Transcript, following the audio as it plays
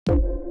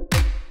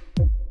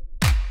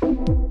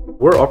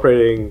We're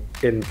operating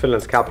in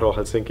Finland's capital,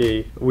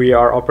 Helsinki. We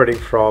are operating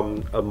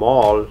from a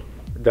mall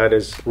that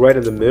is right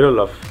in the middle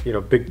of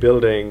big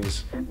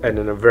buildings and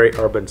in a very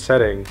urban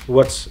setting.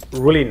 What's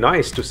really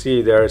nice to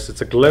see there is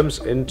it's a glimpse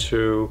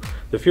into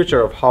the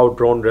future of how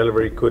drone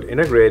delivery could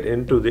integrate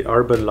into the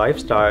urban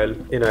lifestyle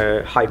in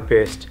a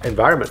high-paced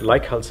environment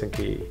like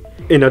Helsinki.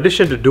 In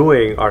addition to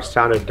doing our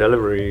standard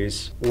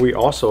deliveries, we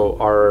also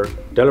are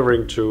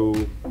delivering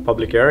to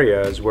public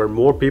areas where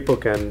more people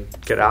can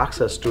get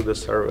access to the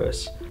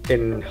service.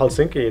 In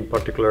Helsinki in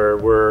particular,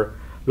 we're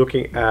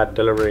looking at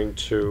delivering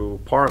to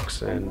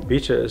parks and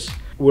beaches.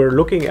 We're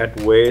looking at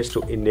ways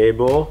to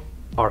enable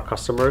our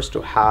customers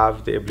to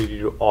have the ability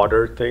to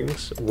order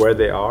things where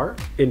they are,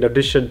 in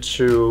addition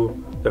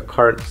to the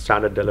current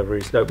standard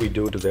deliveries that we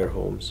do to their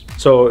homes.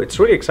 So it's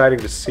really exciting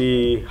to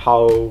see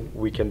how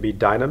we can be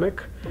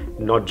dynamic,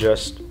 not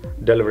just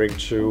delivering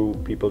to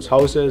people's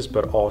houses,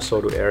 but also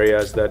to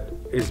areas that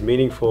is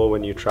meaningful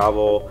when you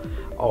travel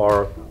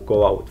or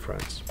go out with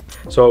friends.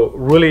 So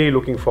really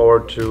looking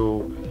forward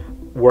to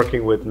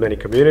working with many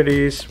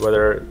communities,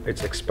 whether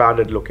it's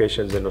expanded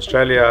locations in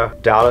Australia,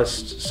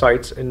 Dallas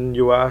sites in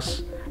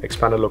US,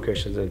 expanded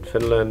locations in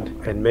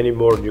Finland, and many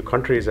more new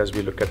countries as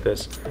we look at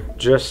this,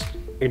 just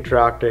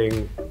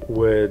interacting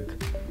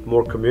with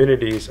more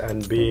communities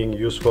and being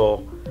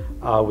useful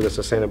with a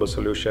sustainable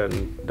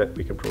solution that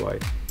we can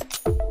provide.